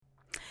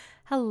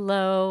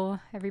Hello,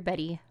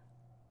 everybody.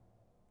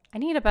 I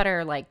need a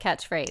better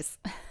catchphrase.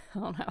 I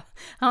don't know.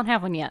 I don't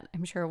have one yet.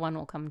 I'm sure one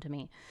will come to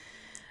me.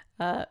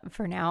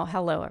 For now,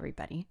 hello,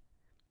 everybody.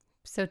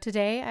 So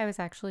today I was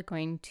actually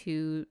going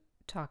to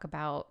talk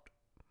about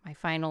my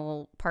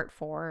final part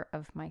 4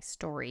 of my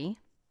story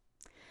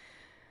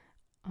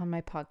on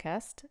my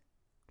podcast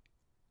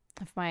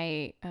of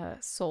my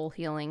soul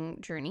healing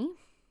journey.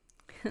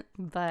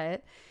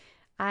 But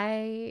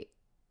I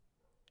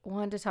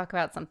wanted to talk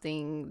about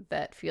something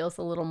that feels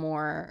a little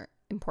more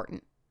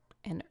important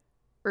and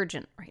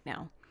urgent right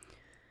now.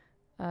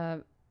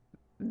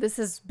 This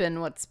has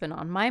been what's been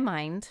on my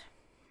mind.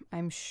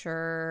 I'm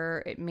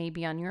sure it may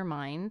be on your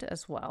mind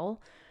as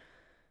well.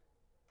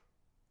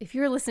 If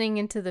you're listening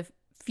into the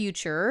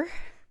future,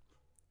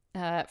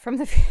 gosh,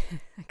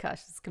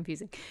 it's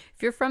confusing.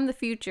 If you're from the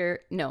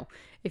future, no.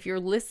 If you're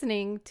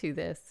listening to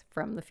this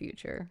from the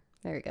future,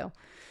 there you go.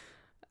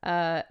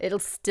 It'll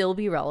still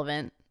be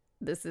relevant.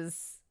 This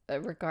is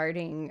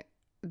regarding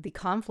the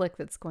conflict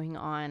that's going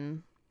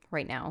on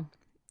right now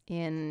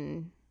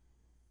in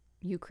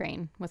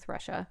Ukraine with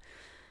Russia.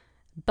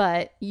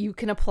 But you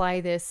can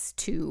apply this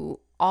to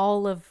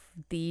all of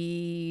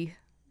the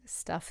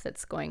stuff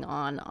that's going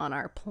on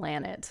our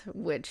planet,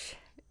 which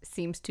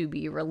seems to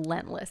be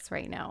relentless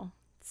right now.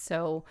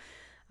 So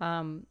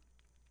if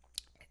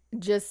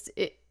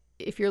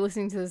you're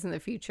listening to this in the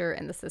future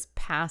and this is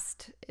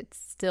past, it's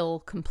still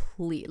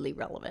completely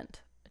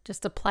relevant.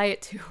 Just apply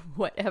it to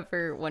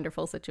whatever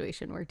wonderful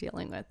situation we're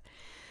dealing with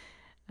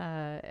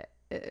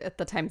at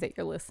the time that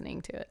you're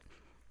listening to it.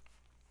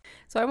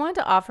 So I wanted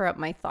to offer up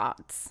my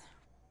thoughts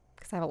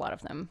because I have a lot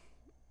of them,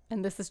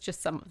 and this is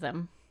just some of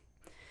them.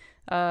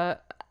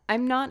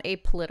 I'm not a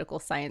political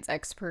science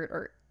expert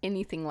or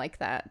anything like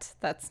that.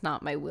 That's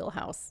not my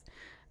wheelhouse.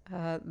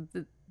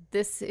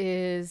 This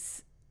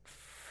is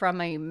from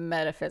a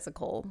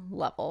metaphysical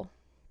level.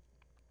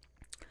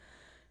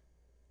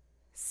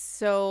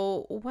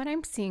 So what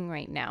I'm seeing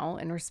right now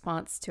in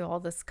response to all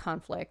this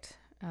conflict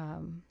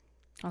on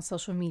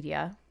social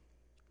media,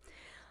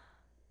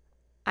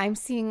 I'm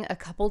seeing a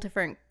couple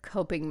different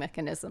coping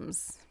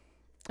mechanisms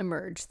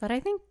emerge that I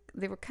think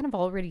they were kind of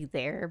already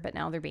there, but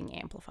now they're being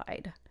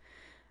amplified.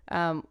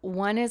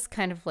 One is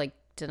kind of like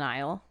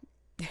denial.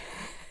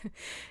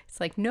 It's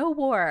like, no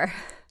war,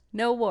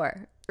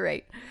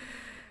 right?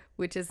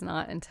 Which is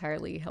not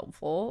entirely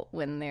helpful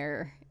when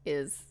there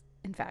is,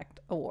 in fact,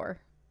 a war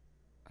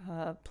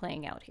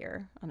playing out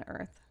here on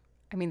Earth.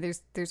 I mean,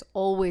 there's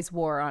always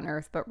war on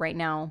Earth, but right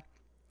now,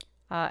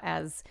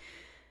 as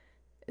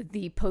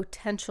the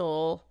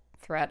potential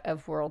threat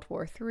of World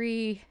War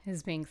III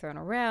is being thrown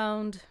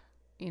around,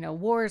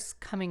 war's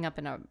coming up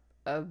in a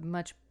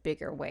much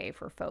bigger way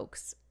for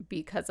folks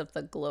because of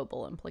the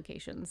global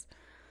implications.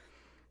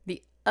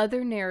 The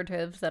other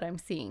narrative that I'm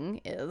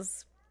seeing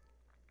is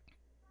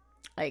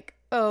like,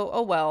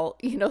 oh well,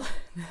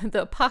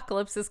 the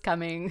apocalypse is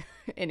coming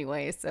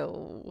anyway,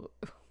 so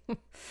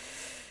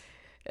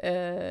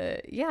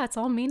yeah, it's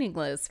all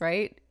meaningless,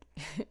 right?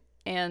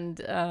 And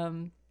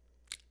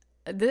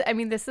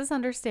this is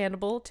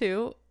understandable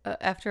too,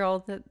 after all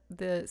that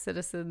the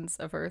citizens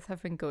of Earth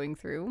have been going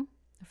through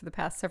for the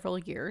past several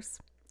years,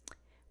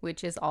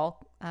 which is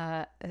all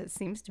it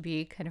seems to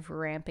be kind of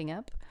ramping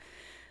up.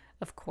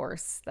 Of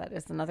course, that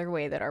is another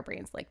way that our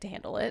brains like to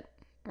handle it,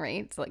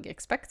 right? It's like,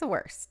 expect the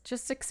worst.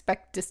 Just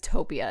expect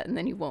dystopia, and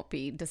then you won't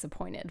be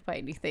disappointed by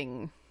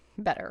anything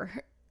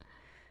better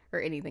or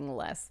anything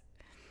less.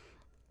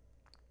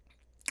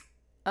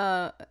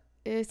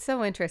 It's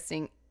so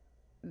interesting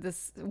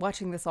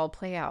watching this all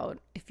play out.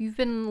 If you've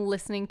been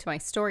listening to my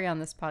story on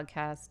this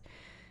podcast,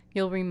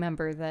 you'll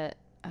remember that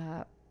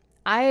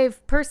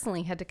I've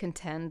personally had to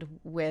contend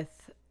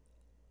with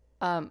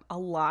a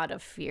lot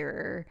of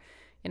fear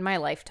in my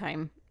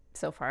lifetime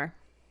so far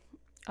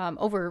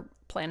over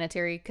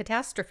planetary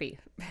catastrophe.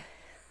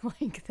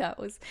 Like that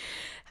was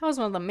one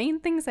of the main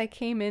things I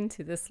came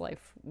into this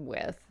life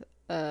with.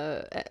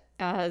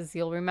 As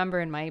you'll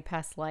remember, in my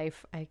past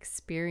life, I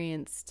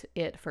experienced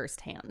it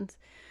firsthand.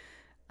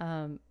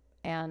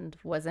 And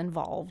was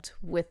involved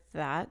with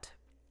that.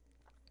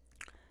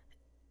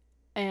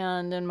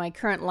 And in my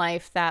current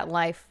life, that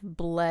life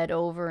bled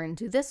over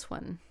into this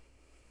one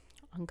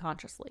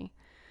unconsciously.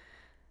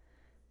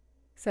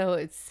 So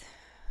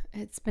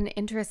it's been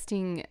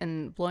interesting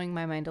and blowing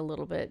my mind a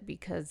little bit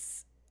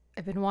because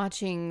I've been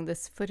watching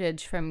this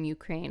footage from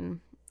Ukraine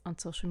on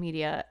social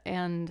media,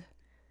 and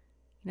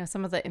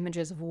some of the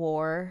images of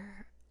war,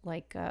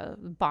 like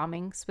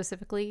bombing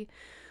specifically,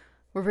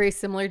 were very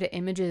similar to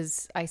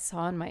images I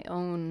saw in my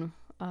own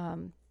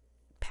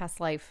past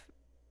life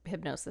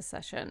hypnosis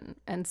session.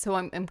 And so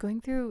I'm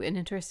going through an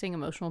interesting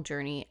emotional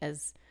journey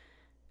as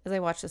I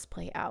watch this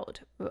play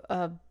out.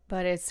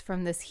 But it's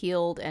from this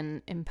healed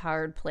and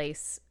empowered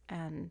place.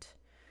 And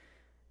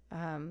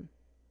I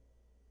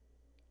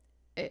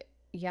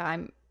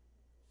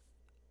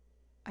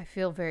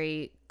feel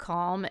very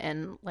calm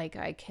and like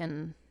I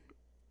can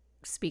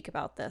speak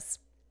about this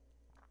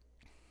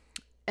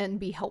and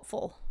be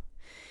helpful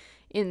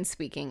in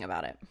speaking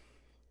about it.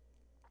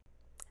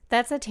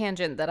 that's a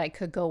tangent that I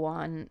could go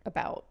on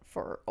about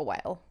for a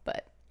while,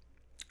 but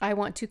I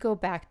want to go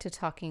back to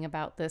talking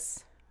about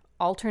this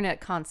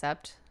alternate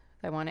concept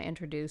I want to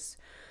introduce,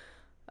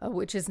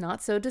 which is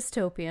not so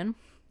dystopian,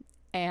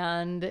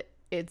 and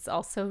it's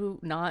also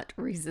not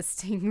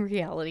resisting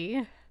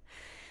reality.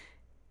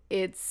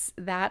 It's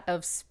that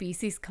of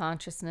species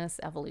consciousness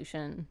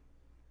evolution.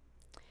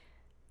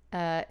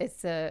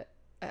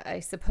 I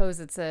suppose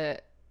it's a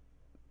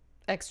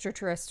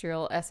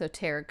extraterrestrial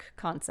esoteric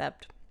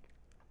concept,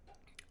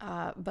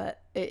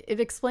 but it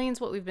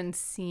explains what we've been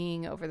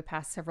seeing over the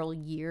past several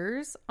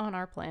years on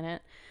our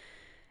planet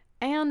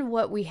and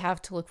what we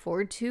have to look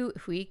forward to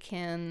if we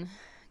can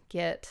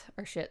get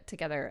our shit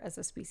together as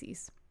a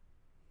species.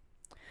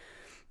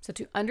 So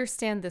to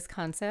understand this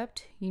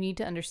concept, you need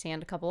to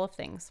understand a couple of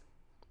things.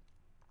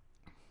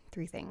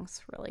 3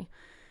 things, really.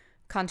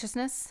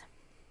 Consciousness,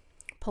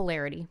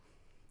 polarity,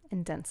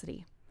 and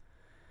density.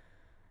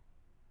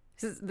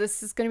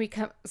 This is going to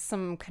be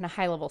some kind of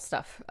high-level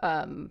stuff.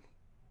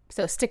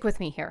 So stick with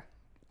me here.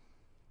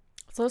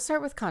 So let's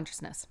start with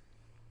consciousness.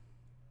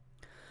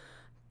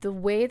 The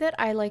way that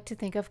I like to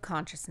think of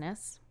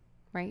consciousness,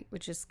 right,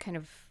 which is kind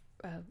of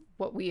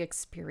what we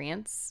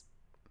experience.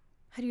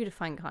 How do you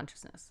define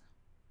consciousness?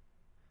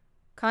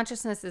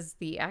 Consciousness is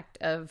the act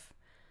of,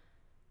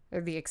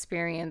 or the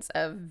experience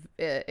of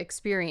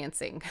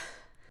experiencing.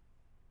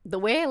 The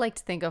way I like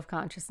to think of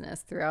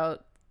consciousness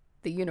throughout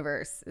the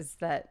universe is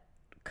that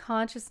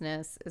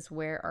consciousness is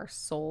where our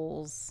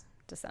souls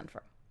descend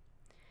from.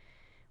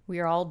 We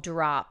are all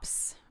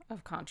drops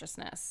of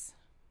consciousness,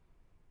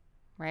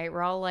 right?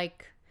 We're all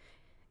like,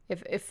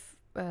 if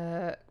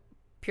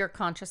pure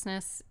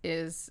consciousness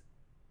is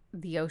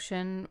the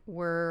ocean,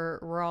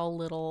 we're all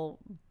little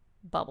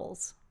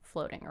bubbles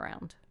floating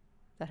around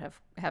that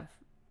have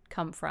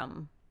come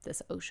from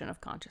this ocean of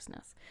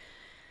consciousness.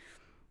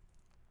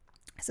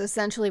 So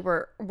essentially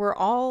we're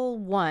all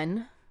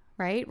one,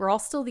 right? We're all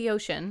still the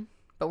ocean,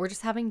 but we're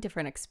just having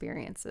different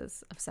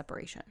experiences of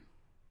separation.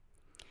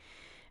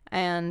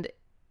 And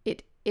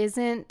it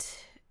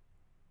isn't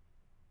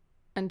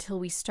until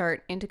we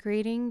start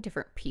integrating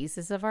different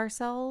pieces of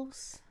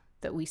ourselves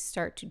that we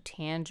start to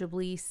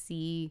tangibly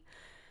see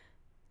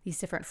these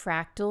different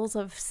fractals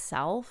of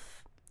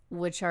self,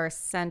 which are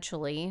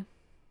essentially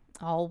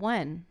all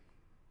one,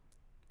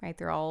 right?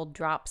 They're all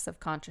drops of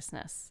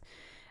consciousness,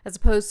 as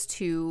opposed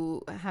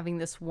to having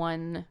this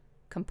one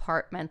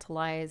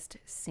compartmentalized,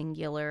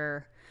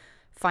 singular,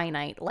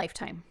 finite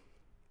lifetime.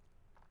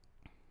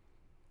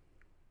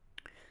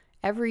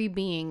 Every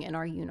being in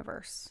our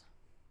universe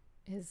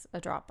is a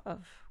drop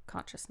of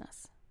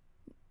consciousness.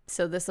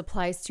 So this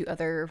applies to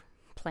other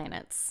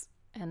planets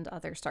and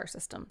other star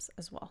systems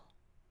as well.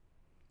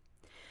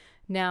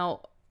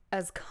 Now,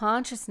 as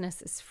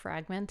consciousness is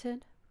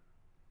fragmented,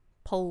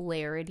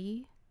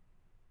 polarity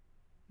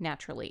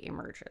naturally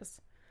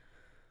emerges.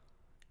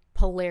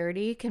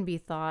 Polarity can be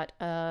thought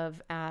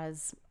of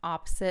as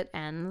opposite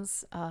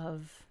ends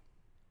of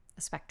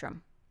a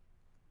spectrum,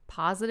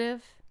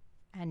 positive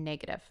and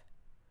negative.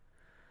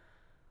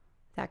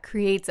 That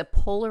creates a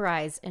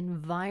polarized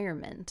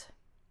environment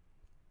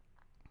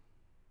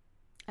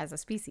as a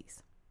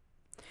species.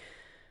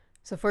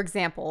 So, for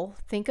example,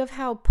 think of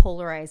how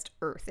polarized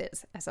Earth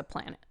is as a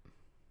planet,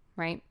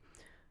 right?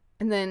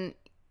 And then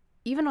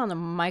even on the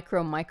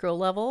micro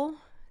level,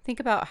 think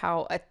about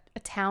how a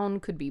town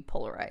could be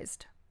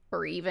polarized,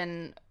 or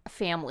even a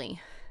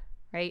family,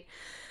 right?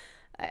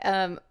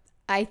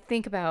 I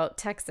think about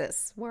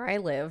Texas, where I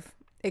live.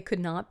 It could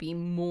not be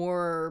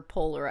more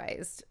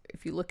polarized.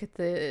 If you look at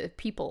the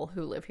people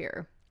who live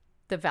here,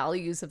 the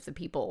values of the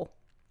people,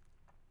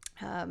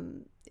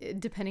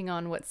 depending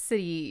on what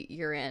city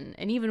you're in,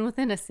 and even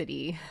within a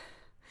city,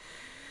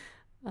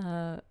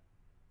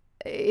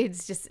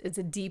 it's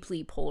a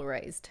deeply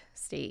polarized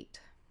state,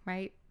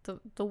 right?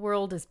 The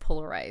world is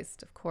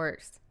polarized, of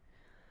course.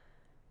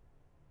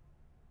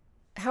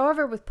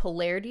 However, with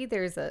polarity,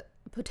 there's a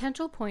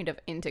potential point of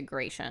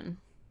integration.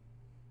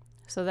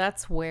 So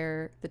that's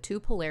where the two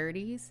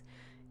polarities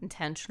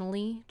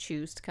intentionally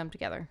choose to come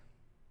together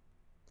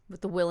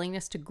with the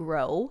willingness to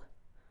grow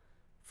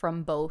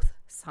from both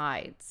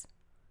sides.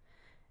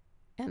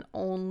 And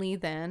only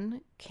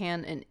then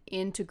can an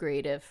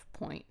integrative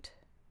point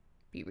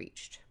be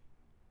reached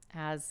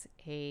as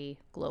a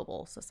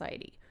global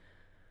society.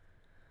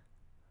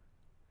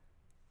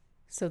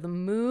 So the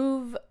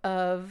move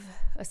of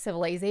a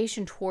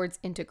civilization towards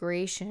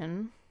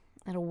integration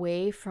and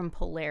away from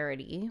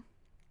polarity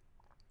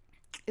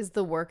is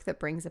the work that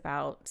brings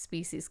about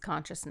species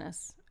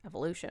consciousness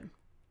evolution,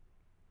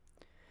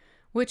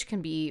 which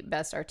can be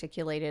best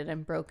articulated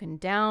and broken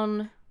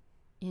down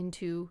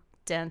into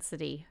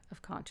density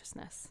of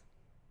consciousness.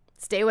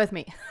 Stay with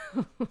me.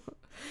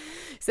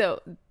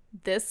 So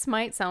this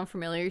might sound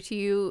familiar to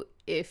you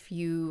if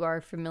you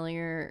are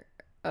familiar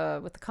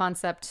with the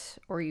concept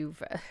or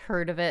you've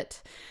heard of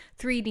it,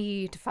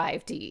 3D to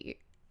 5D.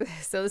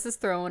 So this is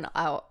thrown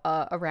out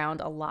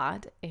around a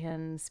lot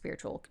in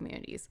spiritual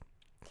communities.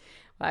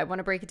 I want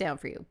to break it down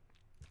for you.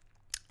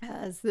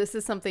 as this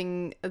is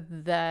something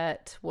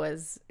that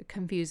was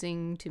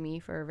confusing to me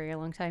for a very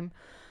long time.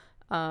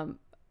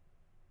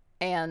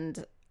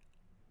 And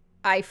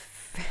I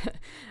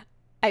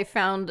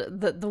found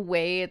that the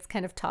way it's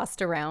kind of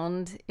tossed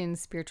around in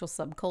spiritual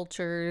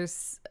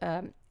subcultures,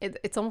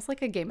 it's almost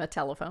like a game of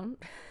telephone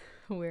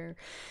where,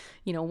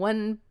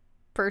 one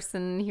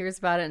person hears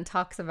about it and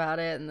talks about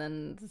it, and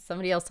then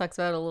somebody else talks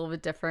about it a little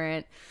bit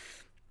different.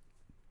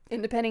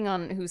 And depending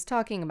on who's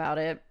talking about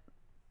it,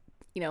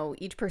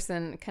 each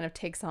person kind of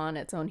takes on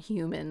its own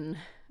human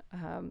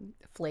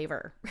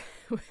flavor,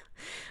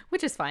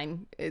 which is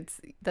fine.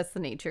 That's the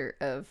nature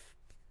of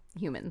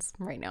humans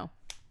right now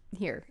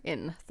here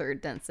in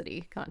third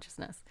density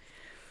consciousness.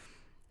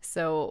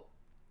 So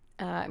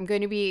I'm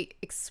going to be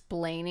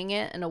explaining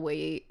it in a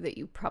way that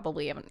you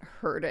probably haven't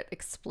heard it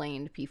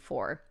explained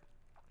before.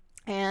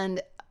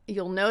 And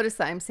you'll notice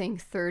that I'm saying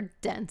third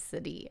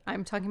density.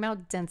 I'm talking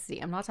about density.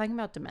 I'm not talking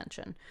about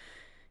dimension.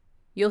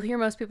 You'll hear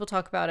most people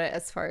talk about it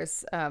as far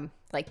as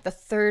like the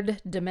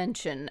third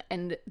dimension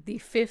and the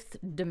fifth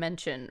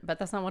dimension, but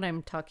that's not what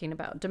I'm talking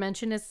about.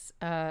 Dimension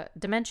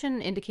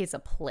indicates a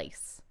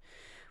place.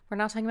 We're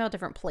not talking about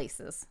different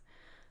places.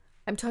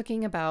 I'm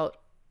talking about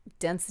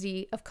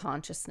density of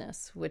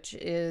consciousness, which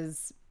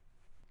is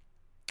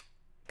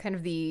kind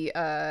of the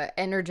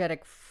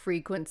energetic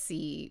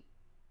frequency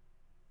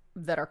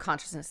that our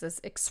consciousness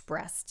is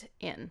expressed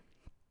in.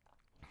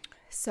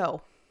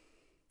 So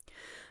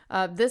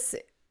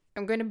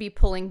I'm going to be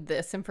pulling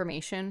this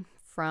information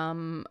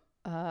from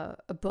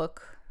a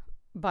book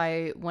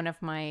by one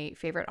of my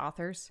favorite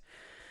authors.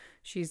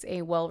 She's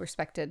a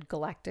well-respected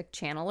galactic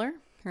channeler.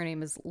 Her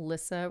name is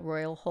Lissa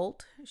Royal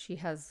Holt. She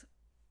has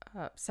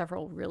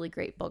several really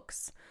great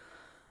books.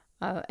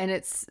 And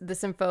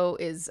this info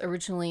is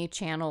originally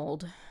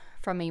channeled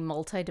from a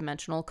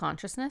multidimensional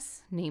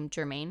consciousness named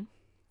Germaine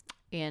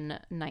in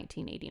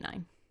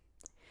 1989.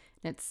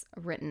 It's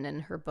written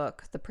in her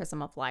book, The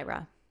Prism of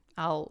Lyra.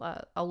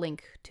 I'll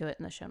link to it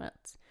in the show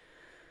notes.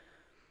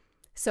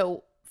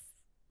 So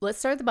let's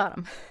start at the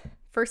bottom.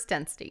 First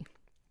density.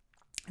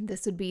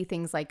 This would be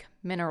things like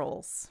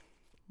minerals,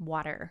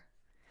 water,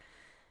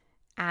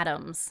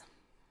 atoms,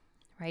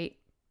 right?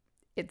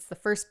 It's the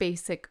first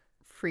basic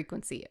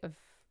frequency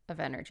of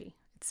energy.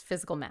 It's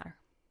physical matter.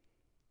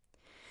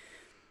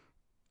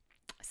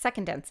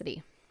 Second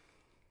density.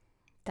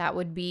 That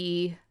would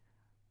be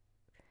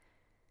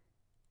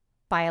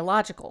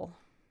biological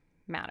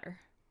matter.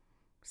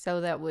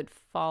 So that would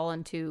fall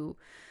into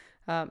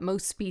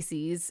most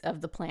species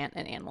of the plant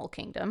and animal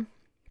kingdom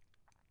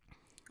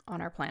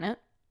on our planet.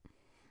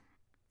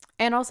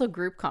 And also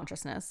group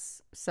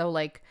consciousness. So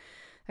like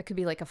that could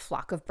be like a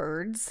flock of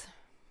birds,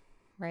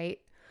 right?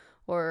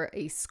 Or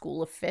a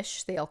school of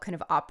fish. They all kind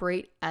of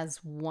operate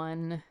as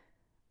one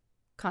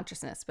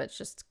consciousness, but it's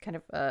just kind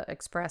of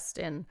expressed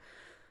in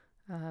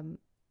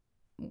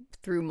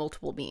through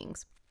multiple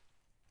beings.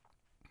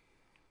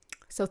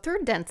 So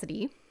third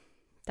density,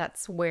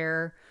 that's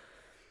where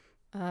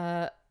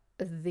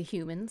the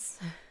humans,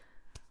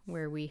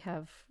 where we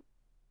have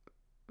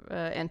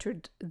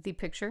entered the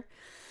picture.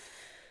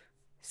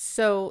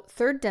 So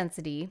third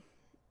density,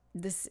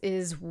 this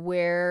is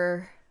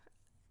where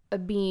a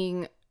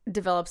being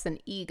develops an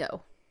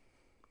ego.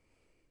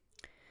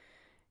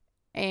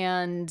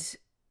 And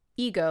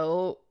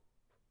ego,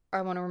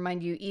 I want to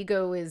remind you,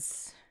 ego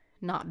is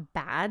not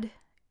bad.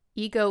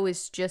 Ego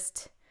is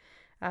just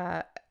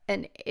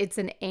it's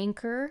an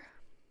anchor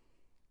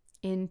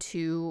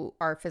into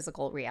our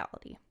physical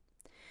reality.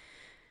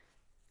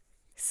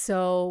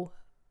 So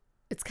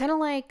it's kind of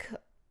like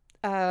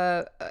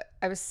I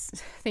was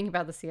thinking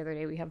about this the other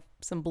day. We have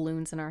some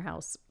balloons in our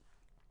house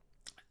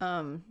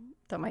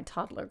that my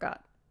toddler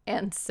got.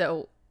 And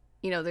so,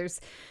 you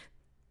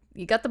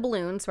got the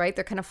balloons, right?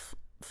 They're kind of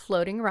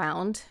floating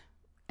around.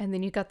 And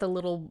then you got the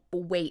little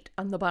weight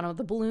on the bottom of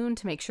the balloon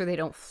to make sure they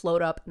don't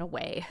float up and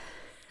away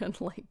and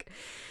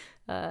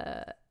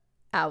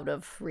out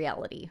of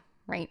reality,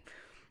 right?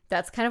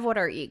 That's kind of what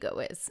our ego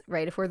is,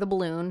 right? If we're the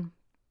balloon,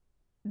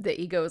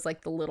 the ego is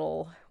like the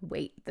little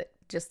weight that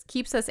just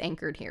keeps us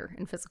anchored here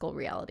in physical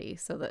reality,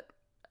 so that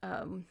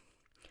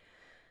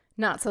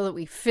not so that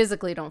we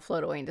physically don't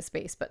float away into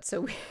space, but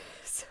so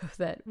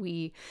that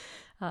we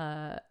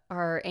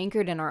are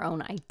anchored in our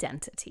own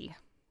identity,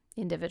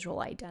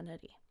 individual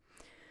identity.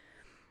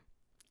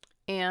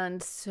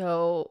 And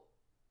so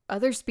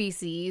other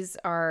species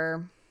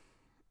are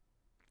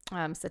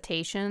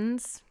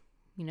cetaceans,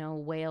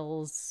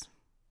 whales,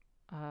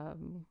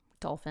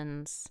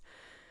 dolphins.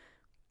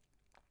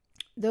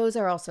 Those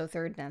are also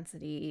third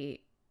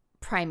density.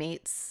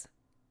 Primates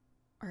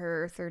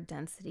are third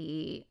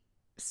density.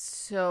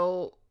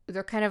 So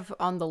they're kind of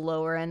on the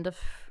lower end of,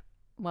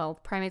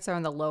 primates are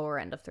on the lower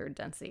end of third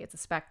density. It's a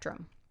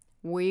spectrum.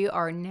 We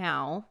are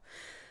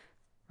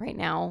right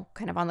now,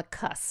 kind of on the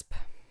cusp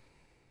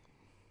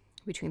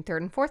between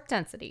third and fourth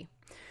density.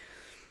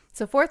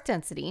 So fourth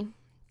density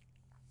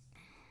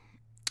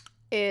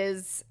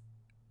is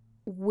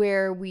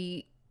where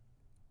we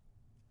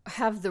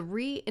have the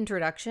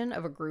reintroduction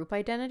of a group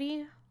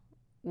identity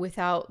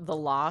without the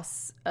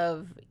loss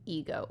of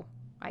ego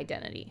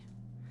identity.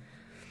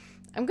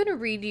 I'm going to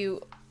read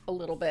you a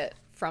little bit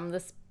from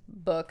this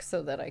book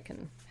so that I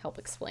can help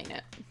explain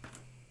it.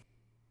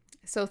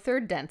 So,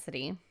 third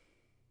density,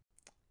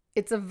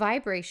 it's a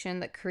vibration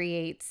that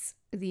creates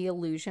the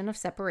illusion of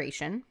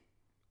separation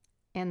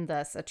and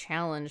thus a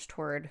challenge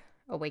toward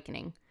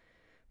awakening.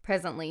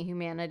 Presently,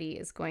 humanity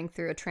is going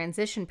through a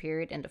transition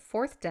period into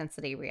fourth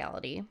density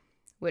reality,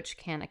 which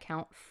can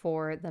account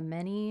for the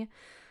many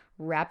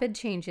rapid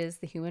changes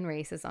the human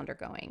race is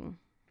undergoing.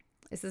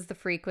 This is the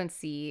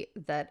frequency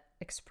that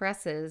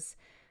expresses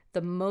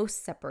the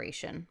most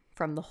separation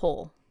from the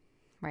whole,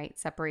 right?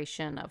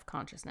 Separation of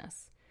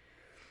consciousness,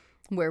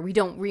 where we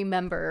don't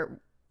remember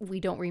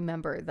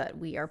that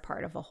we are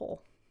part of a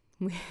whole.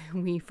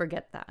 We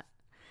forget that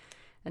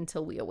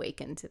until we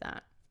awaken to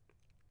that.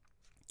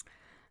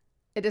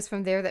 It is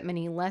from there that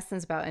many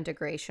lessons about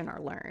integration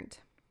are learned.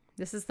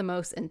 This is the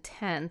most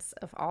intense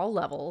of all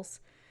levels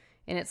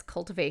in its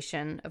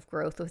cultivation of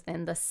growth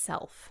within the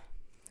self,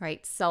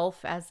 right?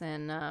 Self as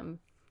in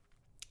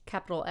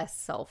capital S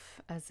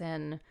self, as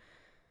in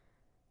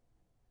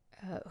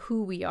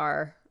who we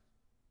are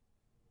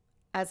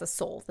as a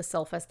soul, the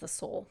self as the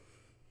soul.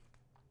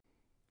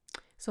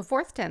 So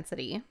fourth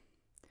density.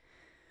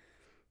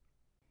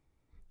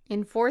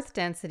 In fourth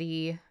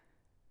density,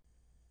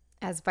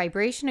 as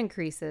vibration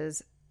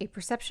increases, a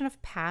perception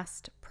of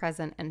past,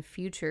 present, and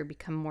future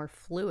become more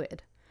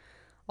fluid,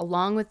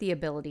 along with the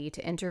ability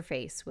to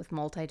interface with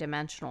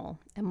multidimensional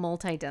and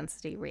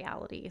multi-density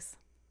realities.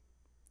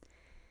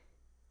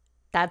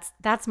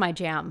 That's my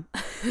jam.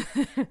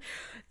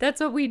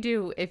 That's what we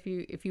do. If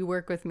you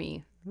work with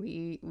me,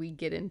 we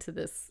get into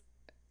this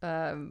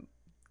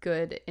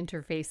good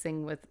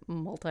interfacing with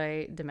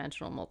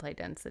multi-dimensional,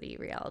 multi-density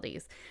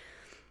realities.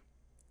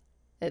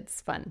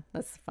 It's fun.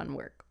 That's fun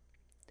work.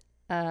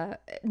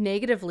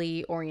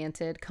 Negatively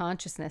oriented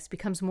consciousness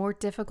becomes more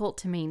difficult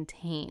to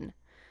maintain.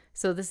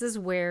 So this is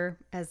where,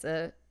 as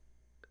a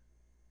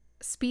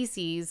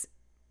species,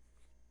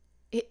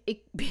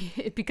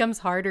 it becomes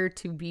harder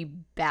to be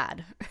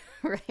bad,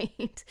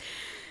 right?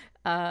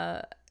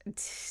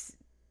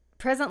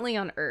 Presently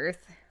on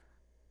Earth,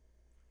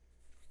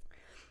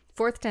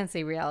 fourth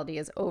density reality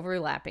is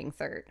overlapping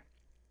third.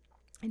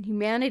 In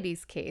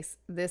humanity's case,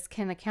 this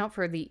can account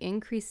for the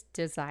increased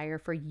desire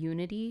for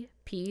unity,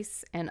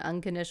 peace, and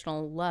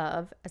unconditional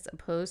love, as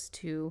opposed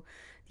to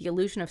the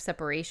illusion of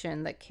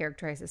separation that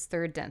characterizes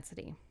third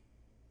density.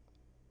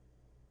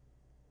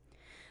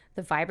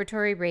 The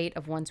vibratory rate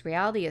of one's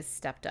reality is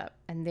stepped up,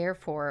 and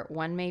therefore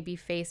one may be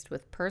faced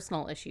with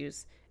personal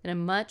issues in a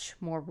much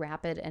more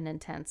rapid and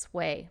intense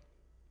way.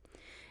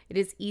 It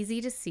is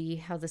easy to see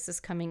how this is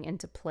coming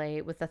into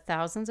play with the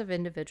thousands of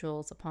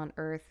individuals upon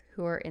Earth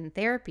who are in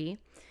therapy,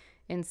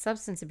 in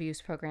substance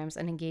abuse programs,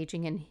 and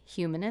engaging in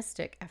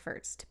humanistic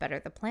efforts to better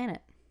the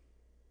planet.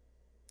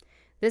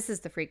 This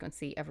is the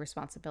frequency of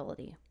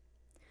responsibility.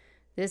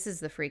 This is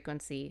the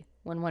frequency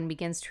when one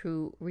begins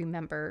to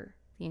remember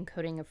the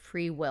encoding of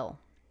free will.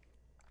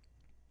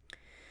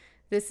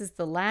 This is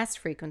the last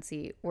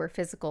frequency where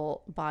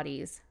physical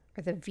bodies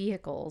are the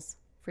vehicles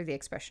for the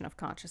expression of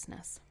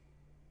consciousness.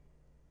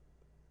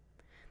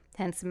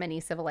 Hence, many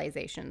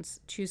civilizations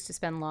choose to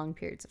spend long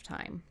periods of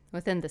time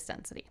within this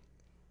density.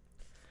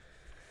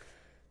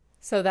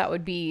 So that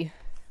would be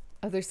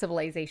other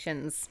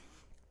civilizations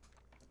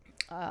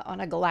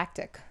on a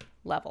galactic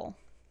level.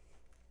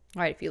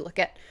 All right, if you look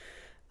at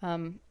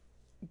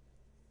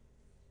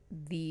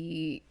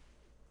the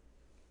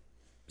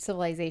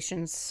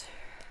civilizations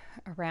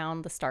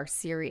around the star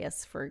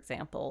Sirius, for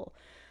example,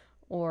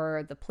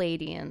 or the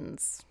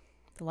Pleiadians,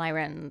 the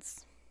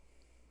Lyrans,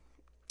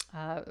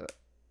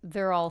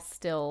 they're all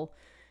still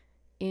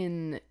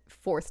in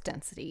fourth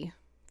density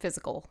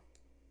physical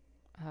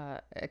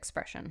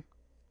expression,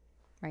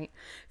 right?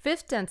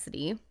 Fifth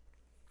density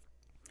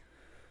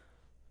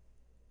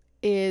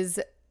is,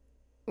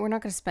 we're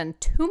not going to spend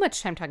too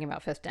much time talking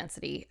about fifth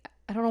density.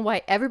 I don't know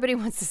why everybody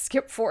wants to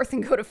skip fourth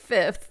and go to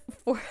fifth.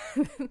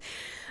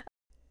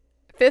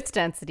 Fifth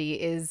density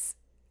is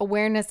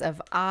awareness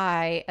of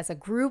I as a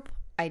group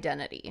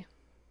identity.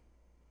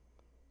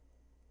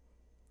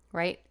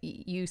 Right?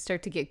 You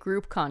start to get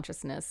group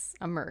consciousness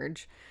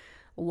emerge,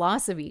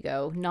 loss of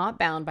ego, not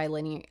bound by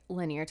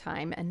linear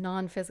time, and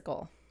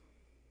non-physical.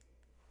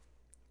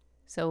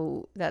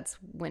 So that's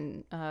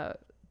when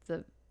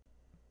the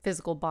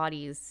physical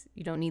bodies,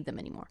 you don't need them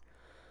anymore.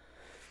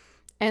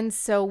 And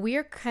so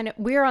we're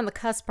on the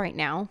cusp right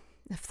now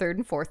of third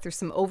and fourth. There's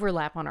some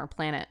overlap on our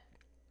planet.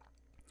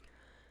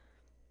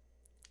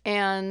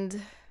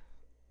 And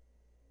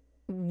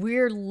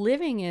we're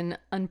living in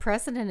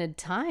unprecedented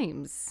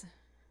times.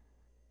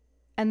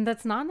 And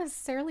that's not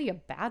necessarily a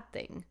bad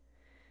thing,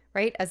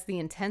 right? As the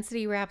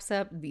intensity wraps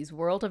up, these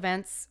world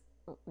events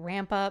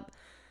ramp up,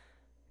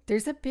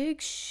 there's a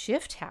big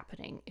shift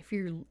happening if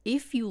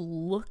you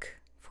look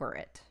for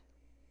it,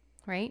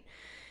 right?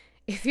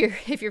 If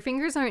your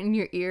fingers aren't in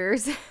your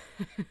ears,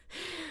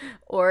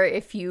 or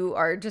if you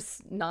are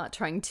just not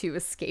trying to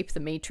escape the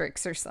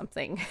matrix or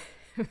something,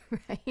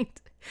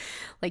 right?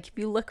 Like if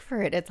you look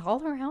for it, it's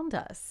all around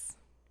us.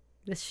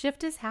 This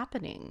shift is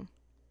happening.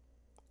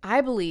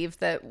 I believe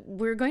that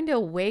we're going to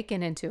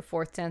awaken into a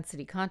fourth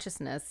density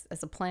consciousness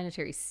as a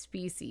planetary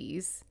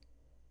species.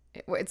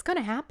 It's going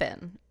to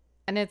happen.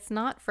 And it's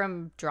not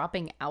from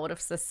dropping out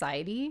of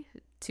society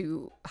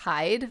to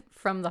hide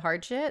from the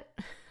hard shit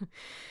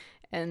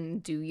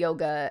and do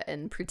yoga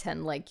and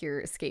pretend like you're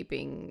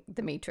escaping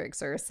the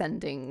matrix or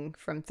ascending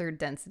from third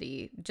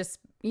density, just,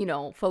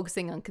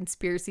 focusing on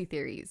conspiracy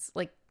theories.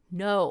 Like,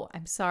 no,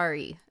 I'm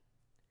sorry.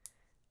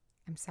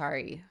 I'm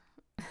sorry.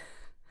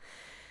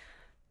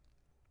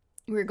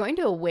 We're going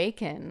to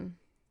awaken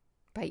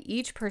by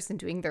each person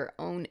doing their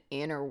own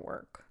inner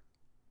work,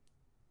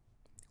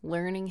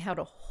 learning how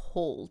to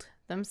hold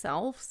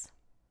themselves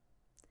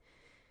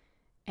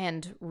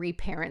and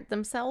reparent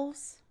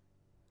themselves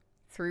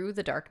through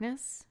the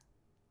darkness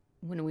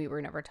when we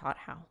were never taught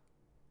how.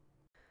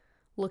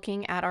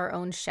 Looking at our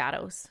own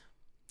shadows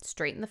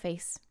straight in the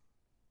face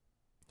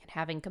and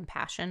having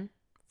compassion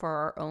for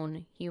our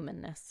own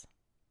humanness.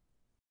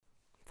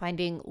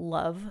 Finding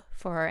love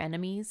for our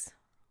enemies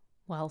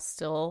while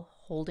still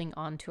holding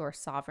on to our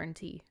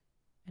sovereignty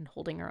and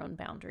holding our own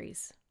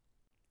boundaries.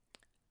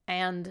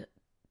 And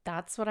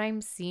that's what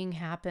I'm seeing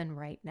happen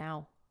right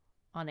now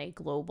on a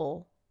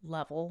global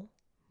level,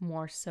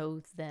 more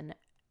so than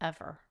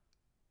ever.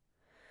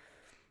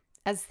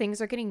 As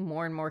things are getting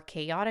more and more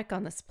chaotic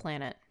on this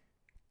planet,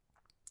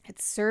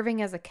 it's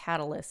serving as a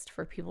catalyst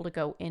for people to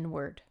go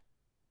inward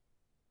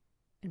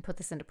and put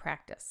this into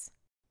practice.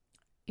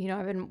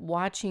 I've been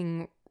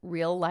watching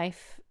real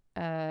life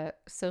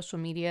social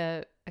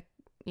media,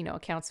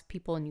 accounts of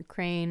people in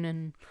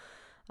Ukraine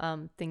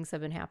and things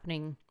have been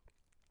happening.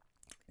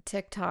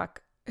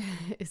 TikTok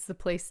is the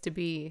place to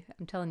be.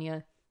 I'm telling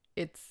you,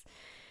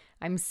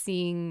 I'm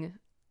seeing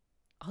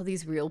all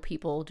these real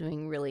people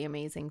doing really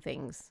amazing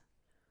things.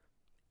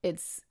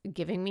 It's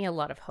giving me a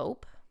lot of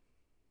hope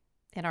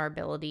in our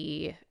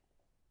ability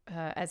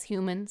as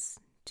humans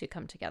to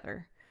come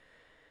together.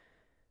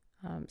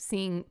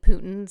 Seeing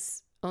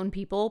Putin's own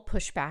people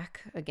push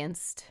back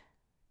against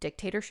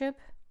dictatorship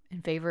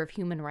in favor of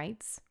human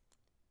rights.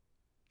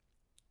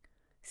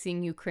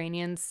 Seeing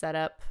Ukrainians set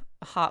up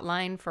a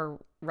hotline for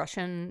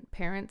Russian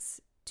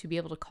parents to be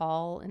able to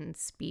call and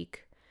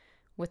speak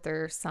with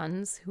their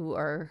sons who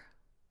are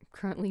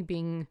currently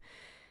being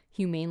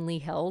humanely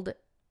held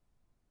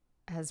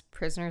as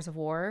prisoners of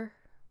war.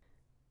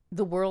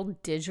 The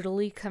world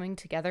digitally coming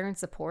together in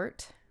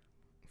support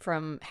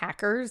from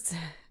hackers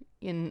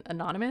in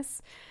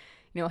Anonymous,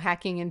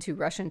 hacking into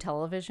Russian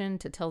television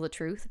to tell the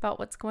truth about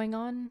what's going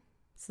on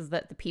so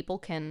that the people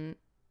can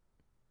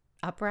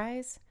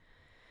uprise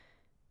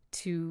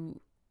to,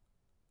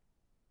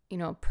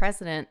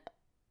 president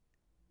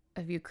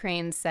of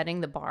Ukraine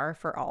setting the bar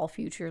for all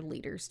future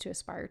leaders to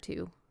aspire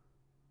to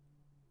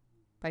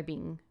by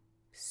being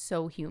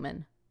so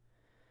human.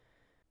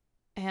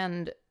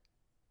 And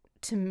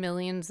to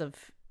millions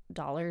of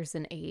dollars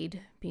in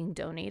aid being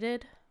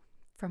donated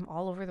from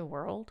all over the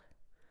world.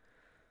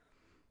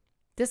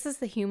 This is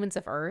the humans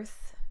of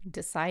Earth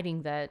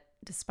deciding that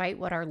despite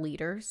what our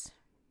leaders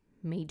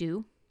may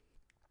do,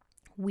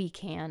 we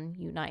can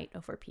unite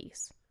over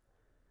peace.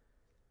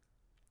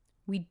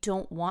 We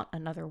don't want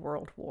another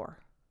world war.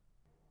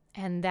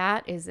 And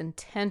that is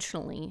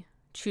intentionally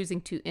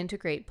choosing to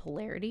integrate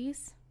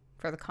polarities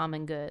for the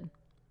common good,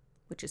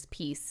 which is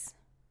peace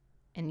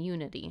and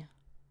unity.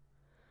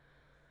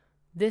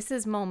 This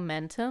is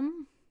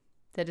momentum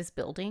that is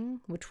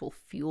building, which will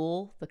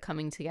fuel the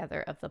coming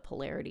together of the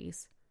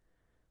polarities,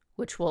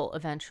 which will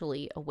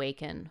eventually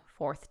awaken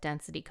fourth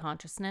density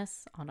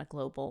consciousness on a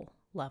global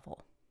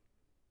level.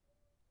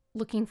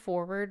 Looking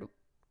forward,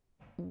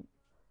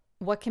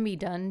 what can be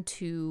done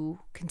to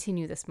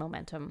continue this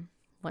momentum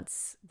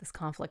once this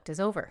conflict is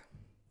over?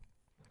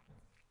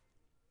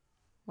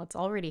 What's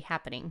already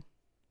happening?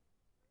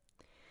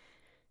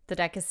 The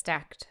deck is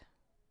stacked,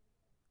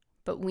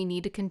 but we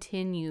need to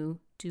continue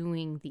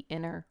doing the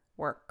inner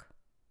work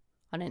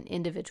on an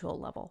individual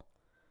level,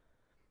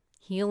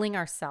 healing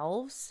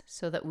ourselves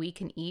so that we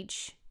can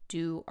each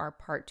do our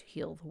part to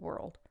heal the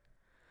world.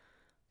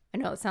 I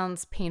know it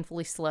sounds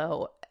painfully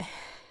slow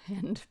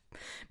and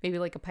maybe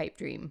like a pipe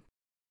dream.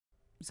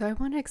 So I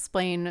want to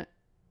explain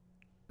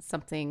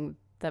something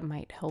that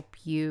might help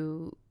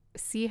you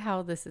see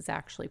how this is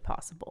actually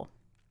possible.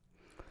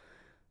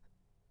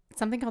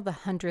 Something called the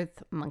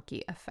 100th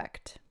monkey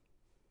effect.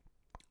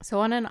 So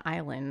on an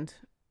island,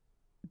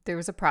 there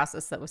was a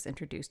process that was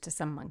introduced to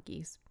some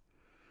monkeys.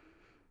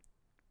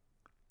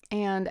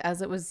 And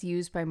as it was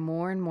used by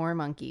more and more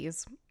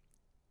monkeys,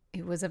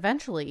 it was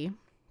eventually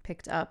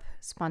picked up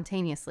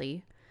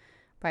spontaneously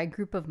by a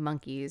group of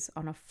monkeys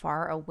on a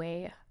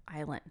faraway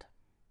island.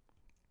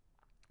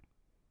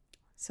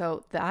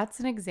 So that's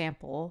an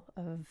example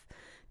of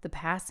the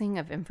passing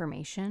of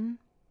information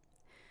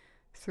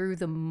through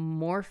the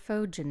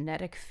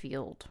morphogenetic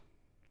field,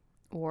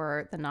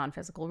 or the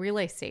non-physical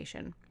relay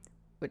station,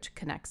 which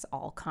connects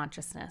all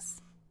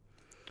consciousness.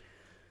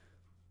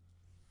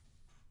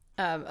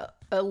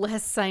 A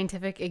less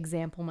scientific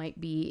example might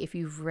be if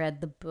you've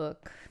read the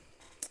book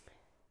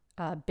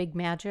Big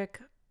Magic.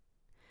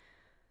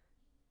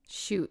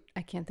 Shoot,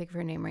 I can't think of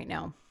her name right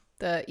now.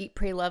 The Eat,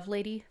 Pray, Love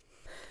lady.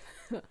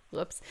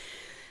 Whoops.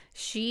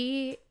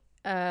 She,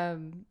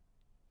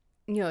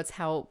 it's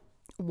how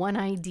one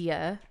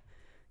idea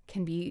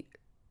can be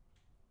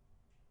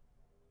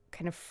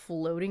kind of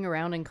floating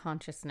around in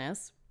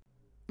consciousness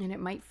and it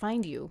might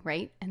find you,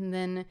 right? And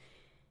then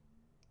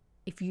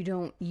if you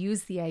don't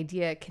use the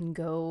idea, it can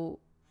go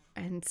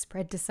and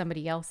spread to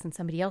somebody else, and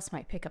somebody else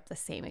might pick up the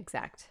same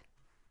exact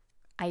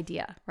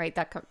idea, right?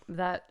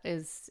 That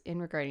is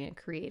in regarding a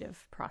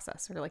creative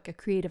process or like a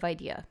creative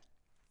idea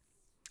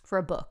for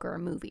a book or a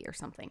movie or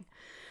something,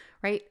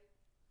 right?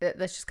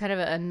 That's just kind of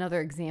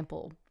another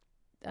example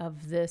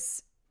of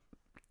this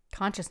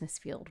consciousness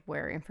field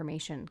where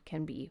information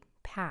can be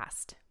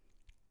passed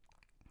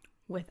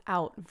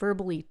without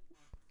verbally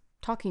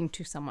talking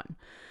to someone.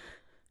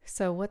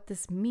 So what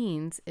this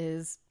means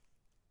is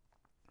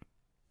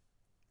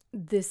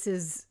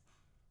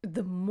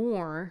the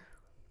more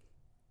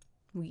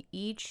we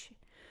each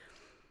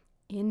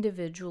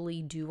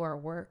individually do our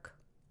work,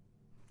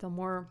 the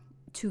more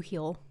to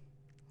heal,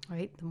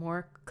 right? The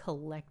more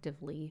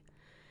collectively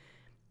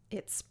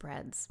it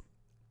spreads.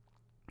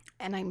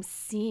 And I'm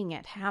seeing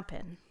it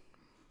happen.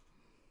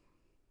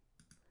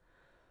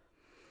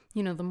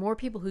 The more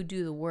people who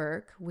do the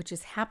work, which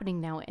is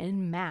happening now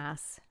en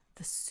masse,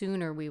 the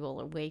sooner we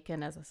will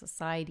awaken as a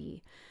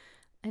society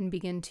and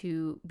begin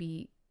to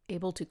be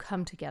able to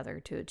come together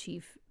to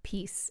achieve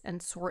peace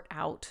and sort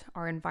out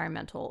our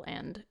environmental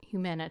and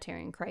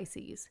humanitarian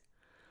crises.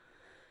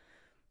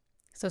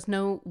 So it's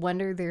no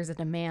wonder there's a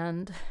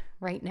demand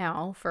right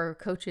now for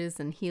coaches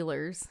and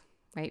healers,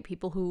 right?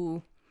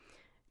 People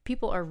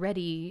are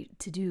ready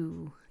to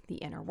do the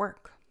inner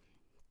work.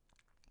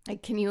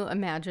 Like, can you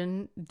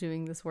imagine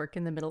doing this work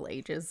in the Middle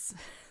Ages?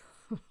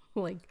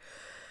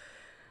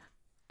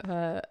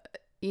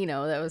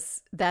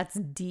 That's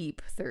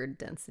deep third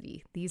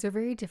density. These are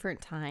very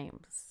different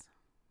times.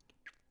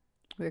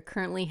 We're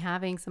currently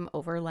having some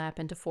overlap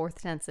into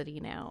fourth density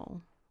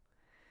now,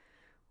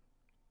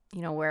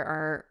 where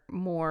our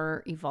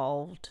more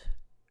evolved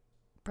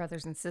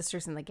brothers and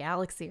sisters in the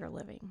galaxy are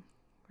living,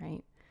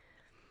 right?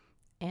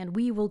 And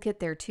we will get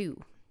there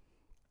too.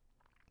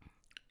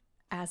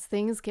 As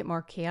things get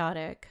more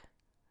chaotic,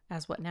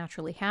 as what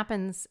naturally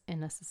happens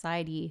in a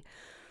society,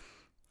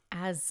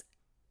 as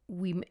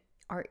we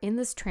are in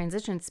this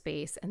transition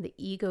space and the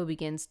ego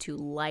begins to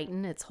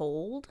lighten its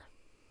hold,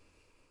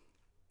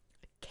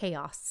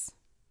 chaos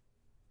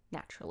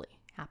naturally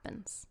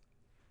happens.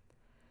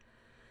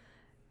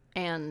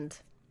 And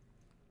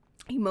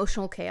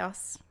emotional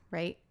chaos,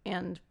 right?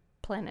 And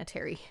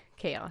planetary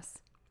chaos.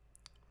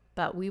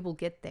 But we will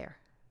get there.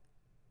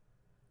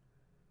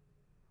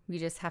 We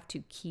just have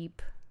to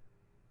keep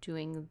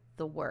doing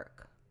the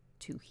work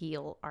to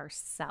heal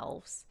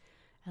ourselves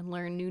and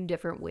learn new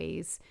different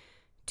ways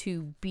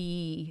to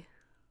be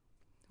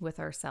with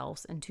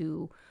ourselves and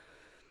to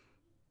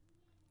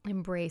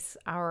embrace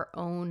our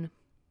own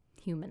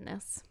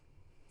humanness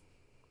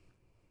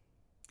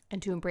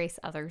and to embrace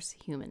others'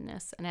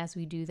 humanness. And as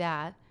we do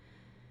that,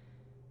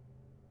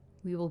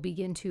 we will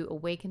begin to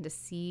awaken to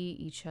see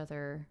each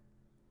other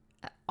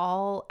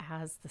all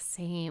as the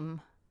same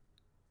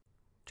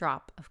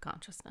drop of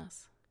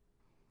consciousness.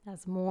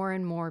 As more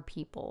and more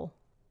people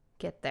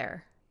get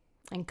there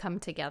and come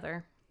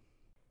together,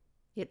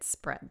 it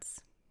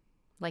spreads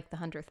like the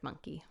 100th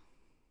monkey.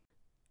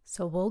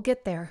 So we'll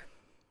get there.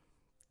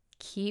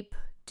 Keep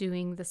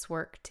doing this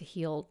work to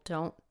heal.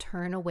 Don't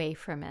turn away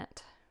from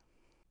it.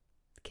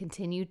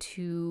 Continue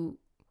to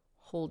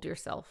hold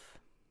yourself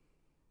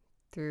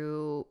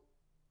through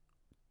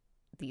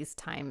these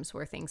times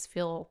where things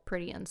feel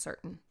pretty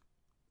uncertain.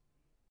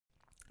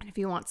 And if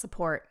you want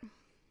support,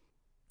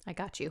 I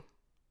got you.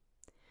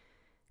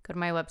 Go to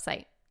my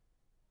website,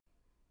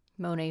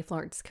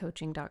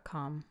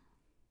 monetflorencecoaching.com,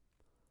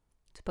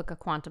 to book a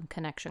quantum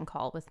connection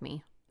call with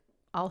me.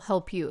 I'll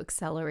help you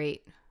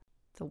accelerate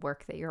the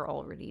work that you're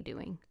already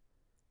doing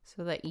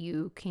so that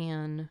you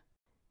can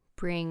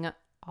bring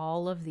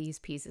all of these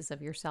pieces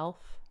of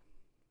yourself,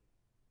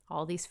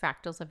 all these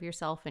fractals of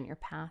yourself in your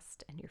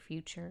past and your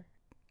future,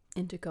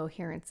 into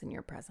coherence in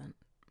your present,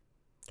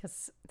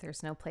 because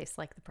there's no place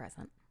like the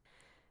present.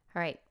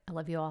 All right. I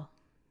love you all.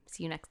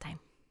 See you next time.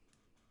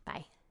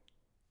 Bye.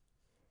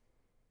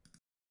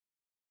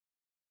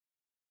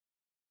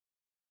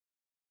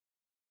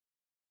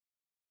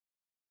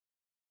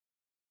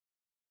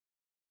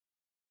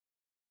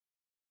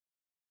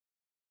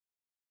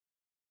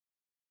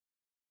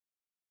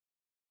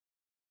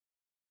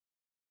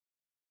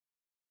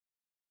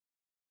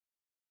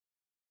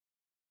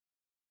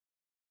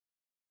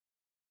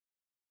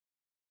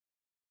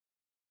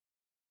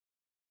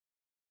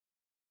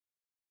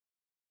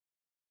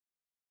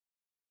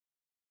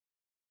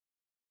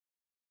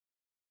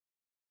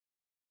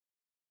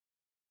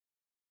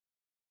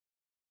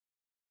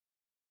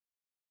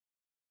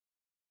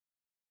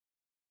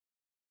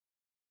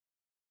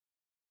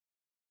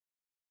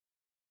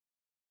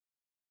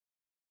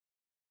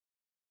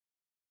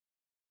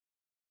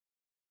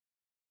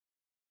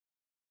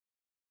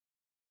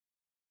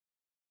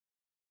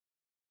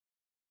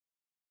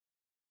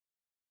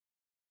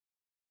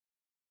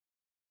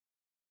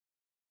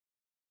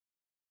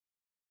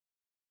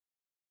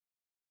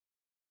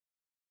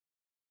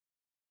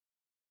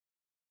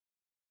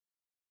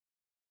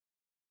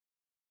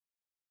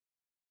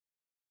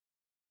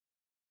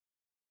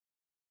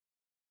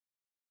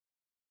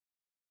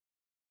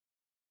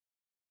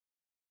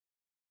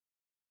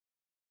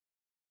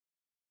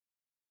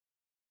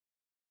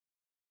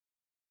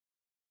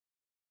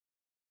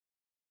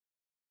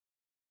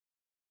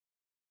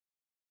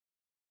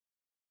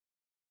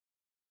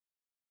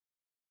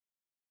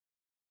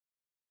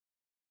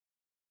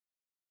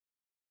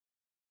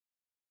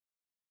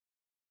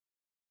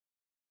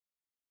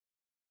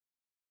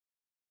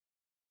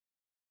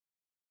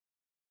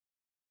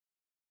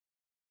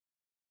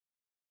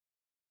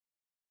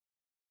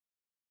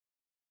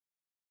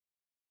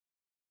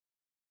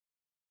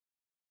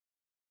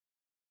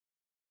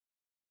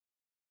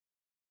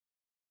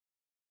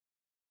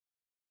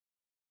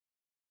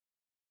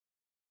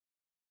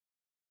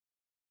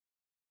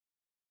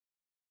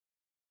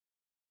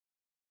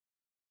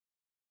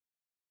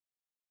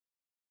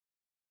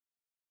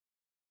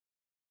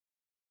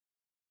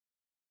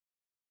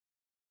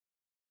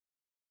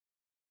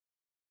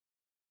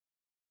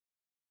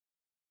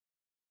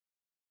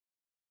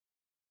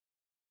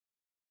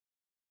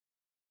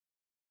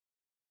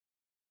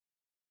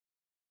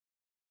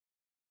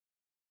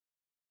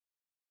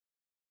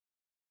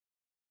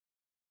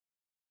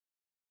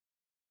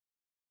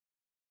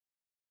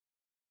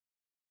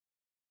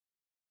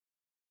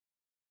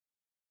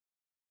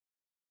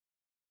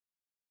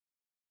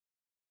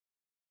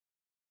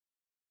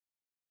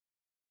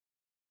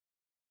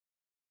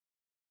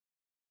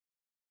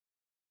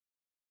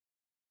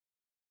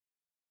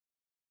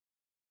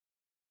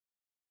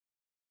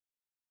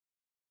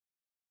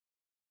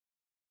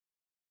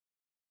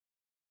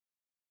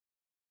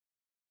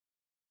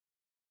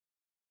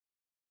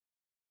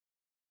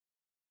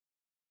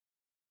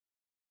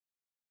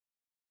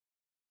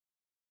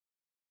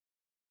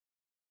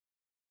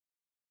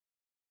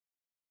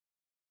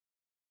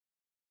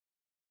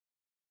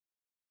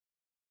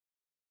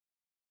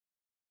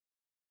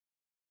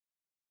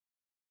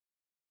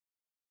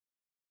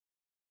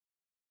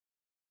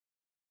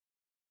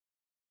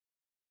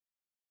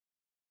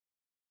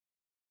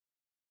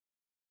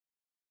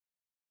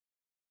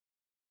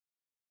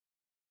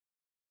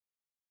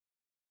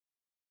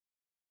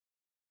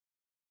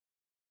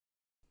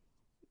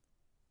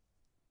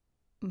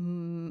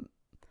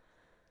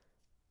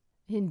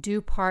 in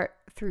due part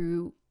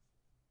through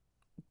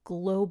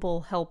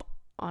global help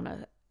on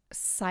a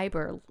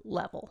cyber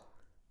level.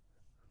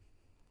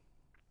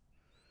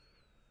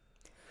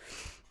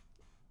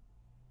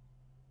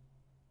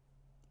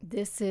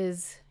 This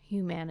is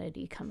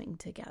humanity coming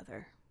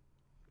together.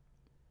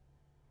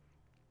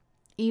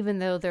 Even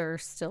though there are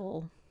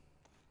still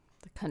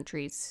the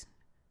countries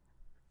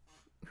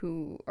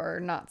who are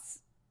not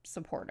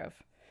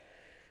supportive,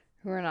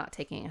 who are not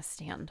taking a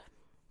stand.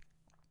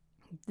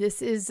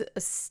 This is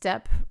a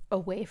step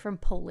away from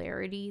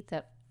polarity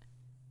that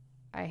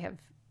I have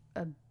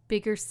a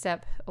bigger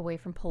step away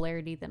from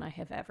polarity than I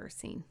have ever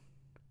seen.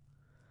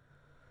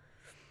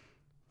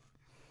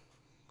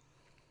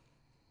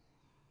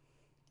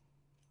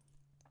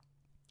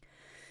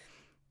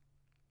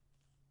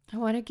 I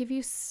want to give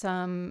you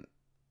some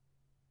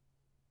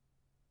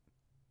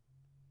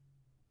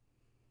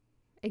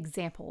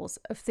examples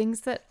of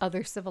things that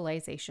other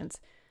civilizations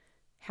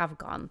have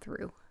gone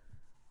through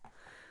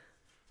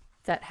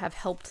that have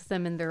helped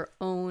them in their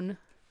own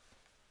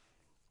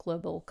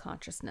global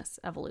consciousness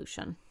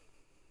evolution.